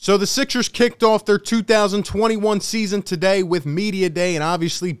So the Sixers kicked off their 2021 season today with Media Day, and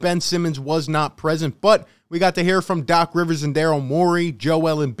obviously Ben Simmons was not present, but we got to hear from Doc Rivers and Daryl Morey,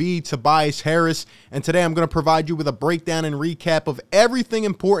 Joel Embiid, Tobias Harris, and today I'm going to provide you with a breakdown and recap of everything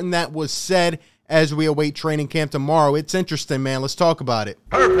important that was said as we await training camp tomorrow. It's interesting, man. Let's talk about it.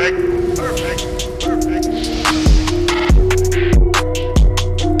 Perfect.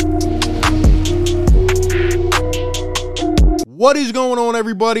 What is going on,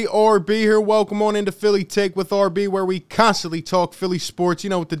 everybody? RB here. Welcome on into Philly Take with RB, where we constantly talk Philly sports.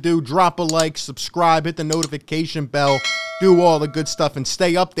 You know what to do. Drop a like, subscribe, hit the notification bell, do all the good stuff, and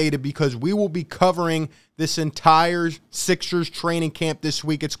stay updated because we will be covering this entire Sixers training camp this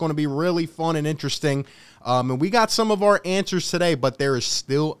week. It's going to be really fun and interesting. And we got some of our answers today, but there is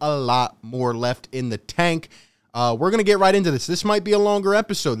still a lot more left in the tank. We're going to get right into this. This might be a longer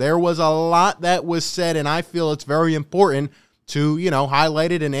episode. There was a lot that was said, and I feel it's very important to,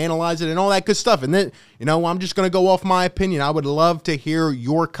 highlight it and analyze it and all that good stuff. And then, I'm just going to go off my opinion. I would love to hear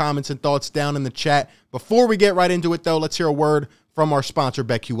your comments and thoughts down in the chat. Before we get right into it, though, let's hear a word from our sponsor,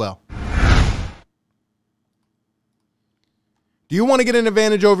 BetQL. Do you want to get an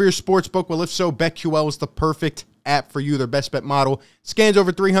advantage over your sportsbook? Well, if so, BetQL is the perfect app for you. Their best bet model scans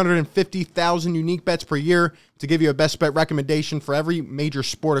over 350,000 unique bets per year to give you a best bet recommendation for every major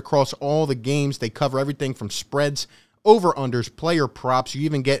sport across all the games. They cover everything from spreads, over-unders, player props. You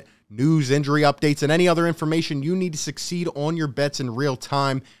even get news, injury updates, and any other information you need to succeed on your bets in real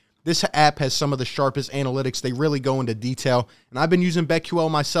time. This app has some of the sharpest analytics. They really go into detail, and I've been using BetQL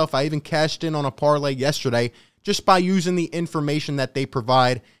myself. I even cashed in on a parlay yesterday just by using the information that they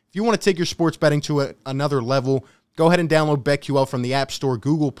provide. If you want to take your sports betting to another level, go ahead and download BetQL from the App Store,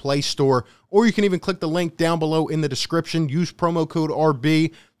 Google Play Store, or you can even click the link down below in the description. Use promo code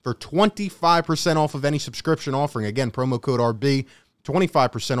RB for 25% off of any subscription offering. Again, promo code RB,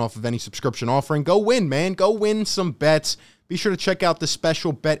 25% off of any subscription offering. Go win, man. Go win some bets. Be sure to check out the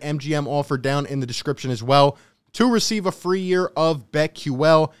special BetMGM offer down in the description as well to receive a free year of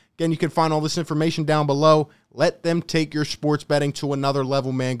BetQL. Again, you can find all this information down below. Let them take your sports betting to another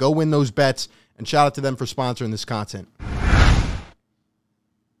level, man. Go win those bets, and shout out to them for sponsoring this content.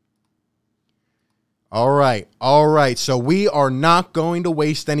 All right. So we are not going to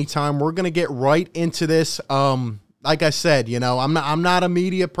waste any time. We're going to get right into this. Like I said, I'm not a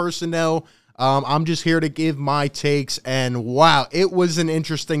media personnel. I'm just here to give my takes. And wow, it was an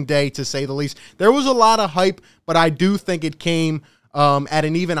interesting day to say the least. There was a lot of hype, but I do think it came at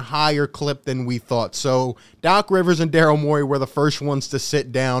an even higher clip than we thought. So Doc Rivers and Daryl Morey were the first ones to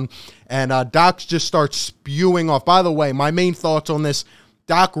sit down, and Doc just starts spewing off. By the way, my main thoughts on this: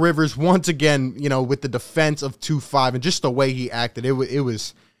 Doc Rivers, once again, with the defense of 2-5 and just the way he acted, it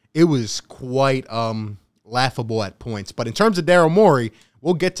was quite laughable at points. But in terms of Daryl Morey,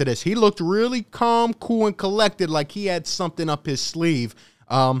 we'll get to this. He looked really calm, cool, and collected, like he had something up his sleeve.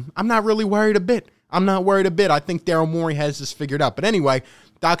 I'm not really worried a bit. I think Daryl Morey has this figured out. But anyway,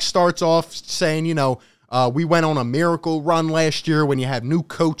 Doc starts off saying, we went on a miracle run last year when you have new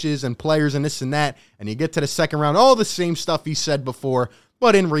coaches and players and this and that, and you get to the second round, all the same stuff he said before.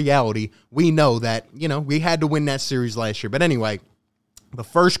 But in reality, we know that, we had to win that series last year. But anyway, the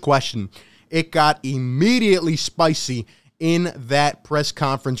first question, it got immediately spicy in that press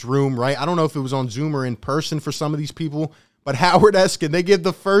conference room, right? I don't know if it was on Zoom or in person for some of these people, but Howard Eskin, they give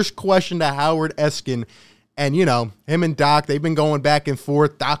the first question to Howard Eskin. And, him and Doc, they've been going back and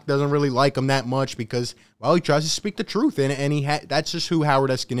forth. Doc doesn't really like him that much because, well, he tries to speak the truth. And that's just who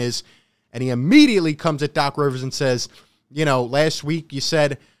Howard Eskin is. And he immediately comes at Doc Rivers and says, last week you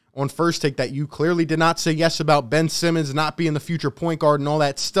said on First Take that you clearly did not say yes about Ben Simmons not being the future point guard and all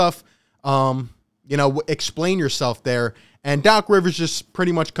that stuff. Explain yourself there. And Doc Rivers just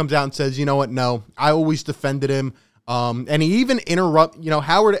pretty much comes out and says, you know what? No, I always defended him. And he even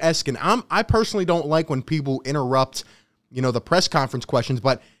Howard Eskin. I personally don't like when people interrupt, the press conference questions,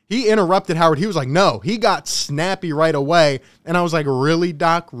 but he interrupted Howard. He was like, no, he got snappy right away. And I was like, really,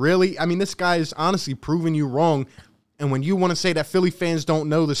 Doc? Really? I mean, this guy is honestly proving you wrong. And when you want to say that Philly fans don't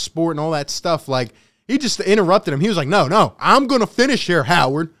know the sport and all that stuff, like, he just interrupted him. He was like, no, I'm going to finish here,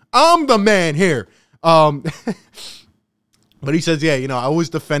 Howard. I'm the man here. But he says, yeah, I always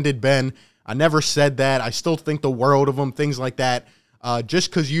defended Ben. I never said that. I still think the world of him, things like that.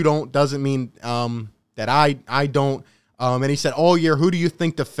 Just because you don't doesn't mean that I don't. And he said, all year, who do you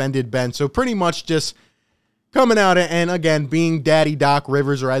think defended Ben? So pretty much just coming out and, again, being Daddy Doc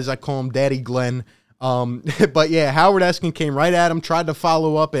Rivers, or as I call him, Daddy Glenn. But yeah, Howard Eskin came right at him, tried to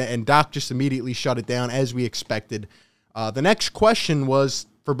follow up, and Doc just immediately shut it down as we expected. The next question was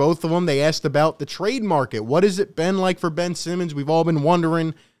for both of them. They asked about the trade market. What has it been like for Ben Simmons? We've all been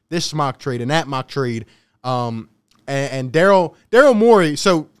wondering. this mock trade and that mock trade. And Daryl Morey.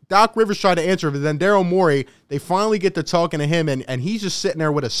 So Doc Rivers tried to answer, but then Daryl Morey, they finally get to talking to him, and he's just sitting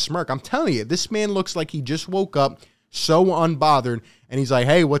there with a smirk. I'm telling you, this man looks like he just woke up, so unbothered, and he's like,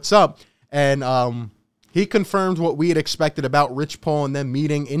 hey, what's up? And he confirmed what we had expected about Rich Paul and them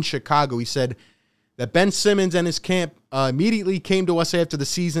meeting in Chicago. He said that Ben Simmons and his camp immediately came to us after the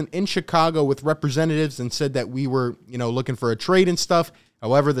season in Chicago with representatives and said that we were, looking for a trade and stuff.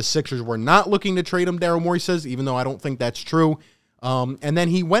 However, the Sixers were not looking to trade him, Daryl Morey says, even though I don't think that's true. And then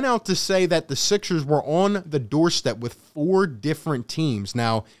he went out to say that the Sixers were on the doorstep with 4 different teams.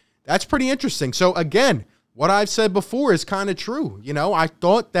 Now, that's pretty interesting. So, again, what I've said before is kind of true. I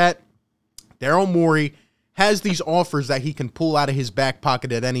thought that Daryl Morey has these offers that he can pull out of his back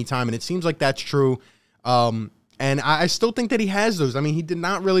pocket at any time, and it seems like that's true. And I still think that he has those. I mean, he did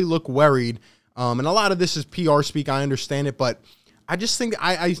not really look worried. And a lot of this is PR speak. I understand it, but I just think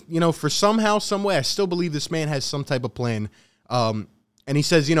for somehow, some way, I still believe this man has some type of plan. And he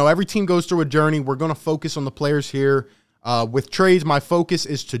says, every team goes through a journey. We're going to focus on the players here. With trades, my focus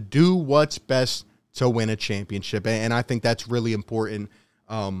is to do what's best to win a championship. And I think that's really important.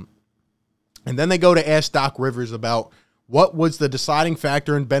 And then they go to ask Doc Rivers about what was the deciding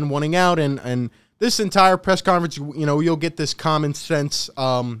factor in Ben wanting out. And this entire press conference, you'll get this common sense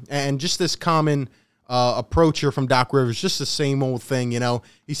and just this common approach here from Doc Rivers, just the same old thing.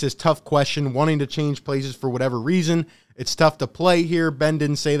 He says, tough question, wanting to change places for whatever reason. It's tough to play here. Ben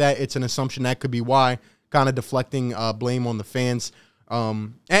didn't say that. It's an assumption that could be why, kind of deflecting blame on the fans. I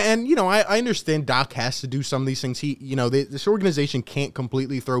understand Doc has to do some of these things. This organization can't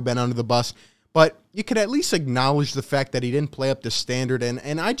completely throw Ben under the bus, but you could at least acknowledge the fact that he didn't play up to standard.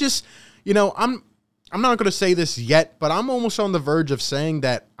 And I just, I'm not going to say this yet, but I'm almost on the verge of saying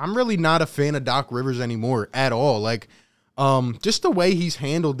that I'm really not a fan of Doc Rivers anymore at all. Like, just the way he's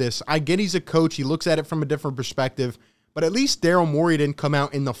handled this. I get he's a coach. He looks at it from a different perspective. But at least Daryl Morey didn't come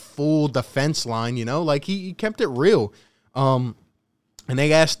out in the full defense line, like he kept it real. And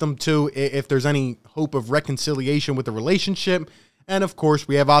they asked him, too, if there's any hope of reconciliation with the relationship. And, of course,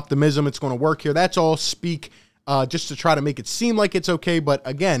 we have optimism. It's going to work here. That's all speak just to try to make it seem like it's okay. But,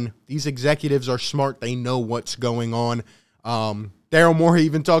 again, these executives are smart. They know what's going on. Daryl Morey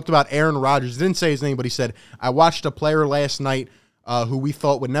even talked about Aaron Rodgers. Didn't say his name, but he said, I watched a player last night who we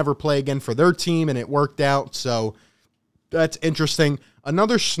thought would never play again for their team, and it worked out. So that's interesting.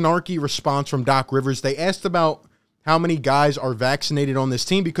 Another snarky response from Doc Rivers. They asked about how many guys are vaccinated on this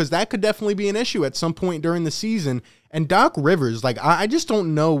team because that could definitely be an issue at some point during the season. And Doc Rivers, I just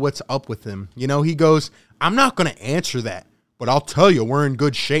don't know what's up with him. He goes, I'm not going to answer that, but I'll tell you, we're in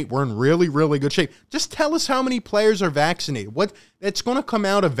good shape. We're in really, really good shape. Just tell us how many players are vaccinated. It's going to come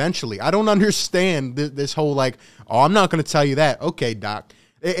out eventually. I don't understand this whole I'm not going to tell you that. Okay, Doc.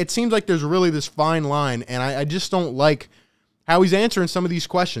 It seems like there's really this fine line, and I just don't like how he's answering some of these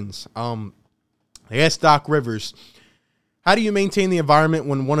questions. They asked Doc Rivers, how do you maintain the environment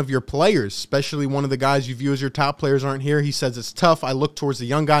when one of your players, especially one of the guys you view as your top players, aren't here? He says it's tough. I look towards the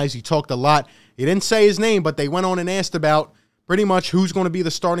young guys. He talked a lot. He didn't say his name, but they went on and asked about pretty much who's going to be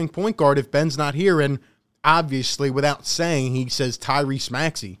the starting point guard if Ben's not here. And obviously, without saying, he says Tyrese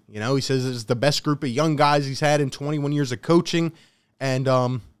Maxey. He says it's the best group of young guys he's had in 21 years of coaching. And,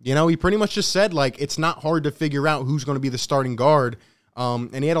 he pretty much just said, it's not hard to figure out who's going to be the starting guard.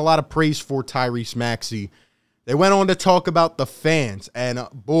 And he had a lot of praise for Tyrese Maxey. They went on to talk about the fans. And, a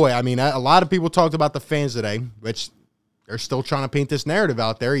lot of people talked about the fans today, which they're still trying to paint this narrative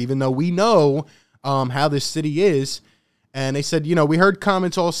out there, even though we know how this city is. And they said, we heard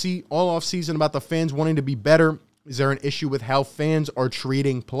comments all offseason about the fans wanting to be better. Is there an issue with how fans are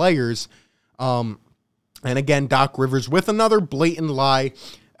treating players? And again, Doc Rivers with another blatant lie.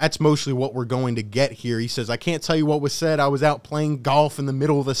 That's mostly what we're going to get here. He says, I can't tell you what was said. I was out playing golf in the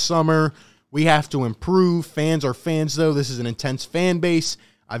middle of the summer. We have to improve. Fans are fans, though. This is an intense fan base.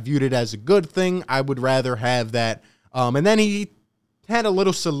 I viewed it as a good thing. I would rather have that. And then he had a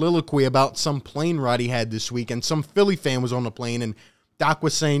little soliloquy about some plane ride he had this week, and some Philly fan was on the plane, and Doc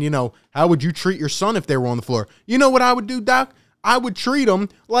was saying, how would you treat your son if they were on the floor? You know what I would do, Doc? I would treat him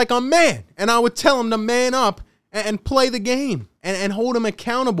like a man, and I would tell him to man up and play the game and hold him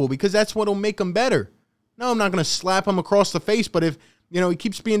accountable because that's what will make him better. No, I'm not going to slap him across the face, but if he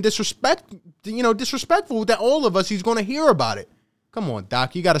keeps being disrespectful to all of us, he's going to hear about it. Come on,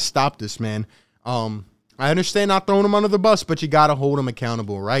 Doc, you got to stop this, man. I understand not throwing him under the bus, but you got to hold him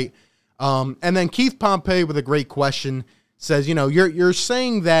accountable, right? And then Keith Pompey with a great question says, you're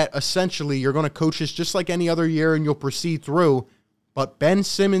saying that essentially you're going to coach this just like any other year and you'll proceed through, but Ben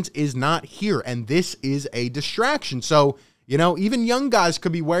Simmons is not here, and this is a distraction. So, You know, even young guys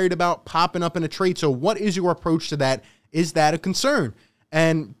could be worried about popping up in a trade. So what is your approach to that? Is that a concern?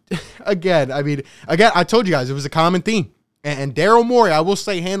 And again, I told you guys it was a common theme. And Daryl Morey, I will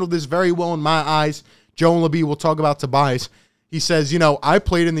say, handled this very well in my eyes. Joe Labie will talk about Tobias. He says, I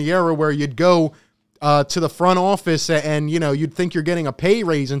played in the era where you'd go to the front office and, you'd think you're getting a pay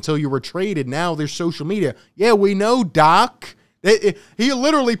raise until you were traded. Now there's social media. Yeah, we know, Doc. He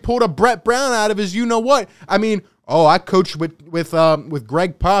literally pulled a Brett Brown out of his you-know-what. I coached with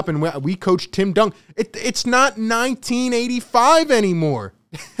Greg Pop, and we coached Tim Duncan. It's not 1985 anymore.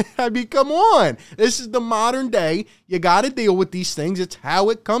 Come on. This is the modern day. You got to deal with these things. It's how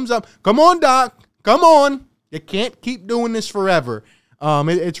it comes up. Come on, Doc. Come on. You can't keep doing this forever.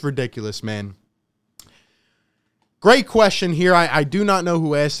 It's ridiculous, man. Great question here. I do not know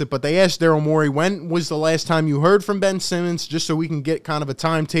who asked it, but they asked Daryl Morey, when was the last time you heard from Ben Simmons, just so we can get kind of a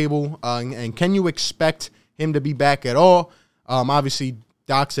timetable, and can you expect him to be back at all? Obviously,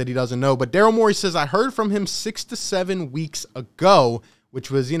 Doc said he doesn't know, but Daryl Morey says, I heard from him 6 to 7 weeks ago,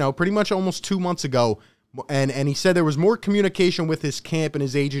 which was, pretty much almost 2 months ago, and he said there was more communication with his camp and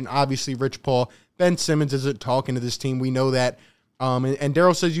his agent, obviously Rich Paul. Ben Simmons isn't talking to this team. We know that. And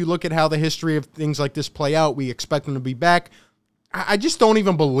Daryl says, you look at how the history of things like this play out, we expect him to be back. I just don't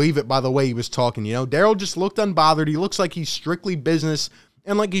even believe it by the way he was talking. Daryl just looked unbothered. He looks like he's strictly business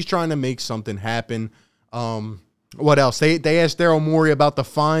and like he's trying to make something happen. What else? They asked Daryl Morey about the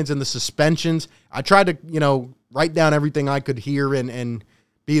fines and the suspensions. I tried to, write down everything I could hear and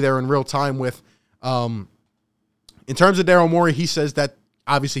be there in real time with. In terms of Daryl Morey, he says that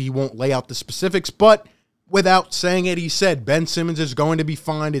obviously he won't lay out the specifics, but without saying it, he said Ben Simmons is going to be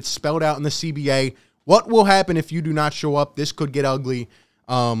fined. It's spelled out in the CBA. What will happen if you do not show up? This could get ugly.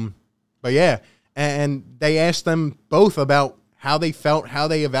 But yeah, and they asked them both about how they felt, how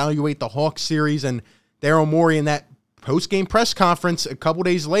they evaluate the Hawks series, and Daryl Morey in that post-game press conference a couple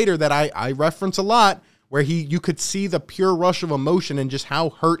days later that I reference a lot, where you could see the pure rush of emotion and just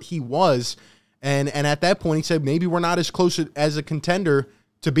how hurt he was. And at that point, he said, maybe we're not as close as a contender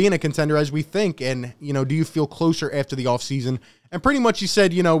to being a contender as we think. And, do you feel closer after the offseason? And pretty much he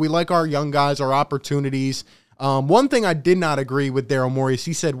said, we like our young guys, our opportunities. One thing I did not agree with Daryl Morey is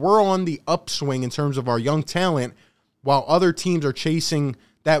he said we're on the upswing in terms of our young talent, while other teams are chasing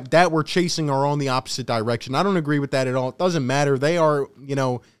that we're chasing are on the opposite direction. I don't agree with that at all. It doesn't matter. They are,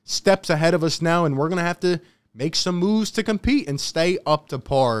 steps ahead of us now, and we're going to have to make some moves to compete and stay up to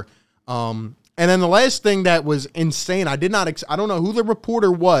par. And then the last thing that was insane, I don't know who the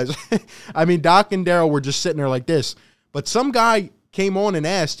reporter was. Doc and Daryl were just sitting there like this. But some guy came on and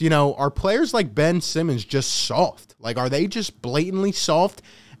asked, are players like Ben Simmons just soft? Like, are they just blatantly soft?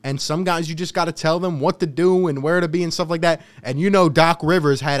 And some guys, you just got to tell them what to do and where to be and stuff like that. And Doc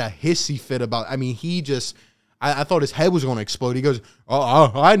Rivers had a hissy fit about, I thought his head was going to explode. He goes,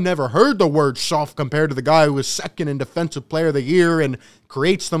 I never heard the word soft compared to the guy who was second in Defensive Player of the Year and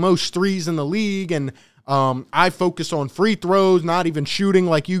creates the most threes in the league. And I focus on free throws, not even shooting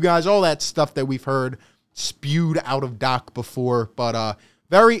like you guys, all that stuff that we've heard spewed out of Doc before. But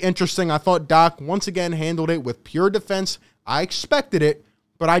very interesting. I thought Doc, once again, handled it with pure defense. I expected it,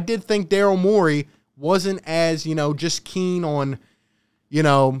 but I did think Daryl Morey wasn't as, just keen on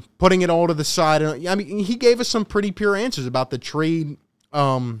putting it all to the side. He gave us some pretty pure answers about the trade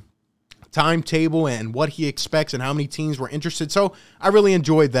timetable and what he expects and how many teams were interested. So I really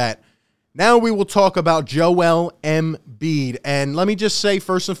enjoyed that. Now we will talk about Joel Embiid. And let me just say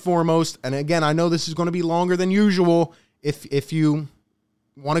first and foremost, and again, I know this is going to be longer than usual. If you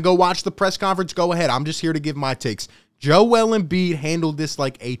want to go watch the press conference, go ahead. I'm just here to give my takes. Joel Embiid handled this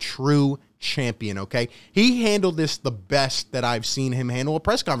like a true champion, okay? He handled this the best that I've seen him handle a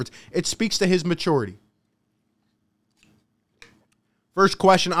press conference. It speaks to his maturity. First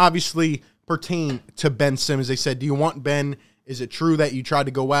question obviously pertained to Ben Simmons. They said, do you want Ben? Is it true that you tried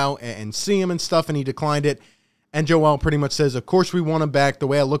to go out and see him and stuff and he declined it? And Joel pretty much says, of course we want him back. The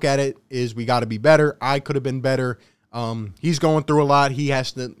way I look at it is we got to be better. I could have been better. He's going through a lot. He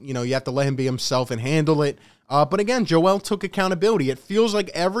has to, you have to let him be himself and handle it. But again, Joel took accountability. It feels like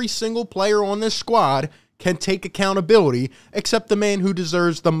every single player on this squad can take accountability, except the man who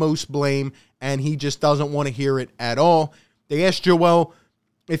deserves the most blame, and he just doesn't want to hear it at all. They asked Joel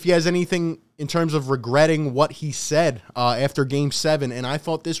if he has anything in terms of regretting what he said after Game 7, and I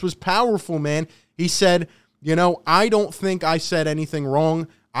thought this was powerful, man. He said, I don't think I said anything wrong.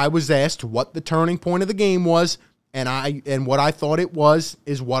 I was asked what the turning point of the game was, and what I thought it was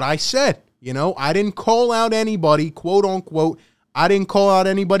is what I said. I didn't call out anybody, quote unquote. I didn't call out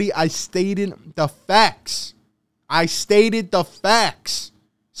anybody. I stated the facts.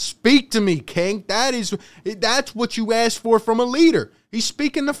 Speak to me, King. That's what you asked for from a leader. He's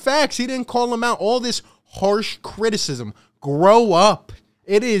speaking the facts. He didn't call him out. All this harsh criticism. Grow up.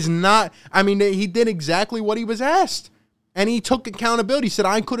 It is not, he did exactly what he was asked. And he took accountability. He said,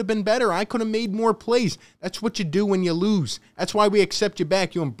 I could have been better. I could have made more plays. That's what you do when you lose. That's why we accept you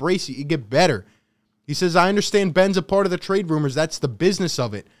back. You embrace it. You get better. He says, I understand Ben's a part of the trade rumors. That's the business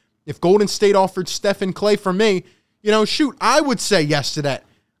of it. If Golden State offered Stephen Clay for me, I would say yes to that.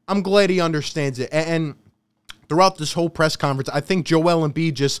 I'm glad he understands it. And throughout this whole press conference, I think Joel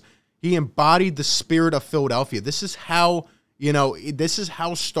Embiid he embodied the spirit of Philadelphia. This is how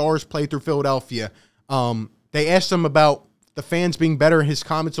stars play through Philadelphia. They asked him about the fans being better, his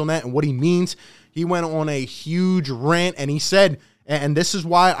comments on that and what he means. He went on a huge rant, and he said, and this is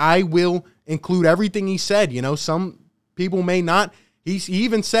why I will include everything he said. Some people may not. He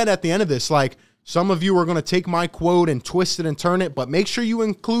even said at the end of this, like, some of you are going to take my quote and twist it and turn it, but make sure you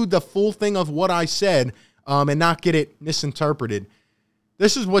include the full thing of what I said and not get it misinterpreted.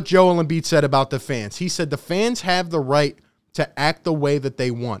 This is what Joel Embiid said about the fans. He said, the fans have the right to act the way that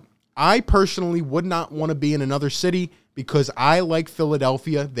they want. I personally would not want to be in another city because I like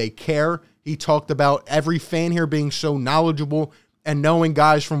Philadelphia. They care. He talked about every fan here being so knowledgeable and knowing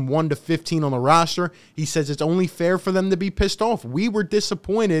guys from 1 to 15 on the roster. He says it's only fair for them to be pissed off. We were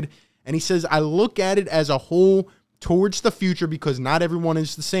disappointed. And he says, I look at it as a whole towards the future because not everyone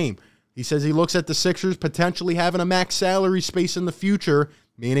is the same. He says he looks at the Sixers potentially having a max salary space in the future,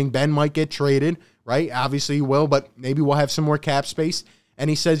 meaning Ben might get traded, right? Obviously he will, but maybe we'll have some more cap space. And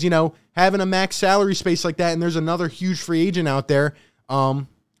he says, having a max salary space like that, and there's another huge free agent out there. And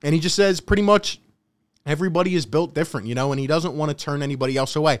he just says pretty much everybody is built different, and he doesn't want to turn anybody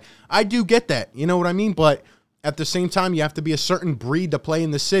else away. I do get that, you know what I mean? But at the same time, you have to be a certain breed to play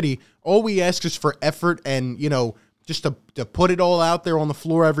in the city. All we ask is for effort and, just to put it all out there on the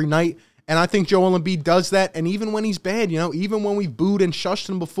floor every night. And I think Joel Embiid does that. And even when he's bad, even when we've booed and shushed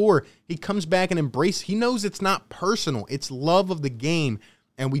him before, he comes back and embraces. He knows it's not personal. It's love of the game.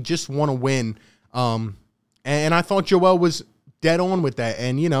 And we just want to win. And I thought Joel was dead on with that.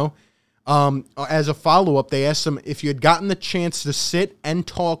 And, as a follow-up, they asked him, if you had gotten the chance to sit and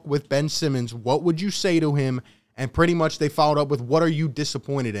talk with Ben Simmons, what would you say to him? And pretty much they followed up with, what are you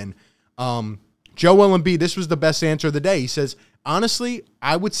disappointed in? Joel Embiid, this was the best answer of the day. He says, honestly,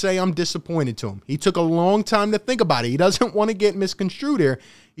 I would say I'm disappointed to him. He took a long time to think about it. He doesn't want to get misconstrued here.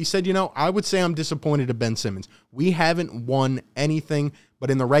 He said, I would say I'm disappointed to Ben Simmons. We haven't won anything, but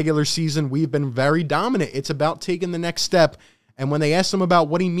in the regular season, we've been very dominant. It's about taking the next step. And when they asked him about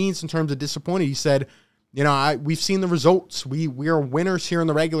what he means in terms of disappointed, he said, we've seen the results. We are winners here in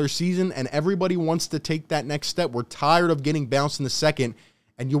the regular season, and everybody wants to take that next step. We're tired of getting bounced in the second,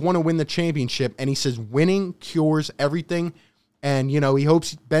 and you want to win the championship. And he says winning cures everything. And, he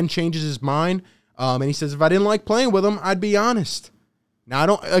hopes Ben changes his mind. And he says, if I didn't like playing with him, I'd be honest. Now, I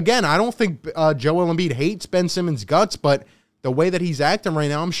don't think Joel Embiid hates Ben Simmons' guts, but the way that he's acting right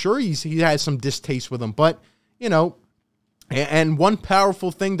now, I'm sure he has some distaste with him. But, and one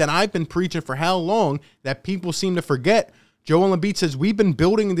powerful thing that I've been preaching for how long that people seem to forget, Joel Embiid says, we've been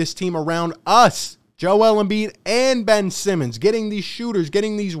building this team around us, Joel Embiid and Ben Simmons, getting these shooters,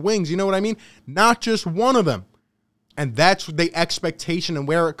 getting these wings, you know what I mean? Not just one of them. And that's the expectation and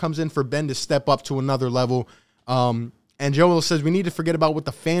where it comes in for Ben to step up to another level. And Joel says we need to forget about what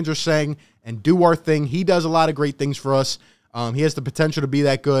the fans are saying and do our thing. He does a lot of great things for us. He has the potential to be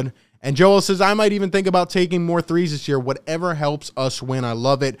that good. And Joel says, I might even think about taking more threes this year, whatever helps us win. I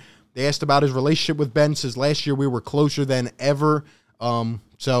love it. They asked about his relationship with Ben. Says last year we were closer than ever.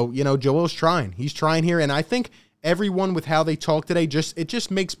 So, Joel's trying. He's trying here. And I think everyone with how they talk today, it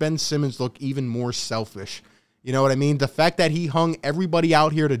just makes Ben Simmons look even more selfish. You know what I mean? The fact that he hung everybody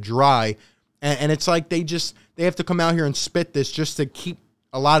out here to dry, and it's like they have to come out here and spit this just to keep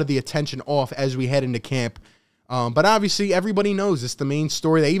a lot of the attention off as we head into camp. But obviously, everybody knows it's the main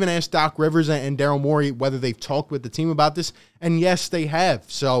story. They even asked Doc Rivers and Daryl Morey whether they've talked with the team about this, and yes, they have.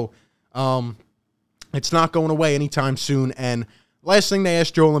 So it's not going away anytime soon. And last thing they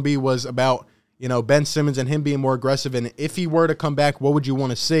asked Joel Embiid was about Ben Simmons and him being more aggressive, and if he were to come back, what would you want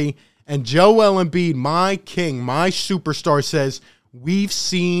to see? And Joel Embiid, my king, my superstar, says, we've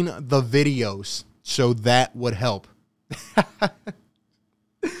seen the videos, so that would help.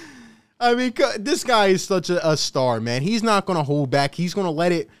 I mean, this guy is such a star, man. He's not going to hold back. He's going to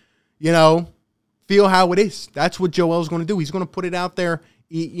let it, feel how it is. That's what Joel's going to do. He's going to put it out there,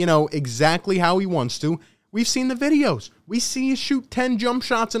 exactly how he wants to. We've seen the videos. We see you shoot 10 jump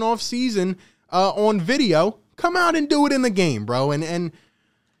shots in off season on video. Come out and do it in the game, bro. And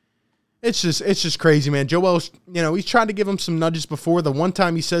It's just crazy, man. Joel's, he's trying to give him some nudges before. The one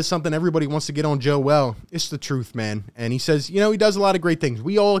time he says something, everybody wants to get on Joel. It's the truth, man. And he says, he does a lot of great things.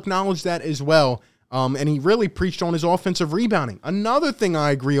 We all acknowledge that as well. And he really preached on his offensive rebounding. Another thing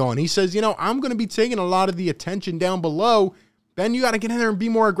I agree on. He says, I'm going to be taking a lot of the attention down below. Ben, you got to get in there and be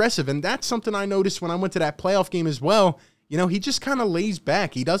more aggressive. And that's something I noticed when I went to that playoff game as well. He just kind of lays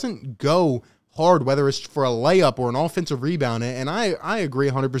back. He doesn't go hard, whether it's for a layup or an offensive rebound. And I agree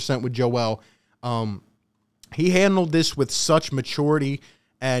 100% with Joel. He handled this with such maturity.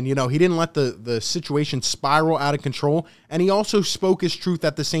 And, he didn't let the situation spiral out of control. And he also spoke his truth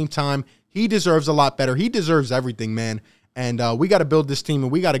at the same time. He deserves a lot better. He deserves everything, man. And we got to build this team,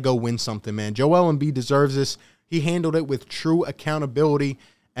 and we got to go win something, man. Joel Embiid deserves this. He handled it with true accountability.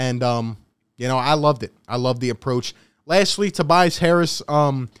 And, I loved it. I love the approach. Lastly, Tobias Harris,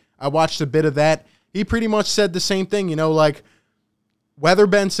 I watched a bit of that. He pretty much said the same thing, whether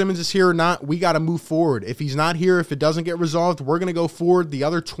Ben Simmons is here or not, we got to move forward. If he's not here, if it doesn't get resolved, we're going to go forward. The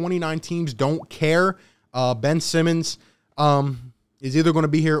other 29 teams don't care. Ben Simmons is either going to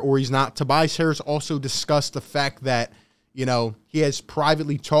be here or he's not. Tobias Harris also discussed the fact that, he has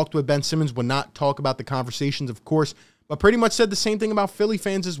privately talked with Ben Simmons, would not talk about the conversations, of course, but pretty much said the same thing about Philly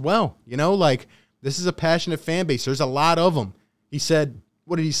fans as well. This is a passionate fan base. There's a lot of them. He said,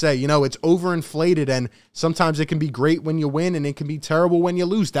 what did he say? It's overinflated, and sometimes it can be great when you win, and it can be terrible when you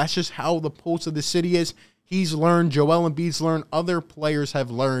lose. That's just how the pulse of the city is. He's learned. Joel Embiid's learned. Other players have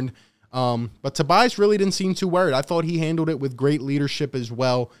learned. But Tobias really didn't seem too worried. I thought he handled it with great leadership as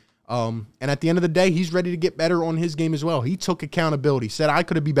well. And at the end of the day, he's ready to get better on his game as well. He took accountability, said, I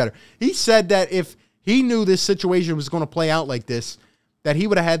could be better. He said that if he knew this situation was going to play out like this, that he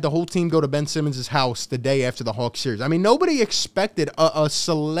would have had the whole team go to Ben Simmons' house the day after the Hawks series. I mean, nobody expected a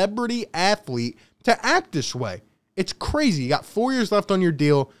celebrity athlete to act this way. It's crazy. You got 4 years left on your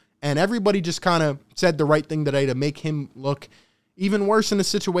deal, and everybody just kind of said the right thing today to make him look even worse in the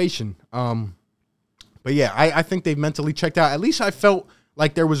situation. But yeah, I think they've mentally checked out. At least I felt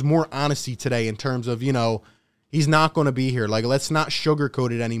like there was more honesty today in terms of, he's not going to be here. Like, let's not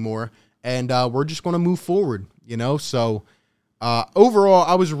sugarcoat it anymore. And we're just going to move forward, So overall,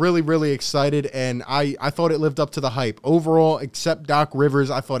 I was really, really excited, and I thought it lived up to the hype. Overall, except Doc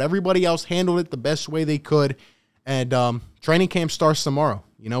Rivers, I thought everybody else handled it the best way they could. And training camp starts tomorrow.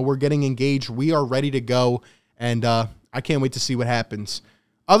 We're getting engaged. We are ready to go, and I can't wait to see what happens.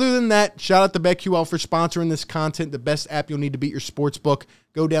 Other than that, shout out to BetQL for sponsoring this content, the best app you'll need to beat your sportsbook.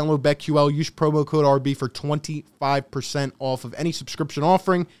 Go download BetQL, use promo code RB for 25% off of any subscription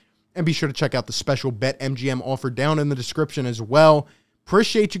offering, and be sure to check out the special BetMGM offer down in the description as well.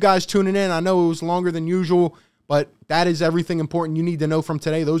 Appreciate you guys tuning in. I know it was longer than usual, but that is everything important you need to know from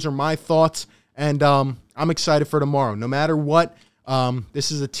today. Those are my thoughts, and I'm excited for tomorrow. No matter what,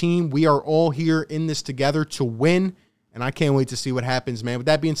 this is a team. We are all here in this together to win, and I can't wait to see what happens, man. With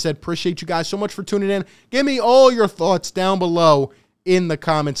that being said, appreciate you guys so much for tuning in. Give me all your thoughts down below in the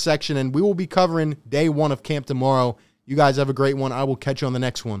comments section, and we will be covering day one of camp tomorrow. You guys have a great one. I will catch you on the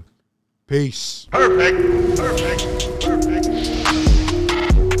next one. Peace. Perfect.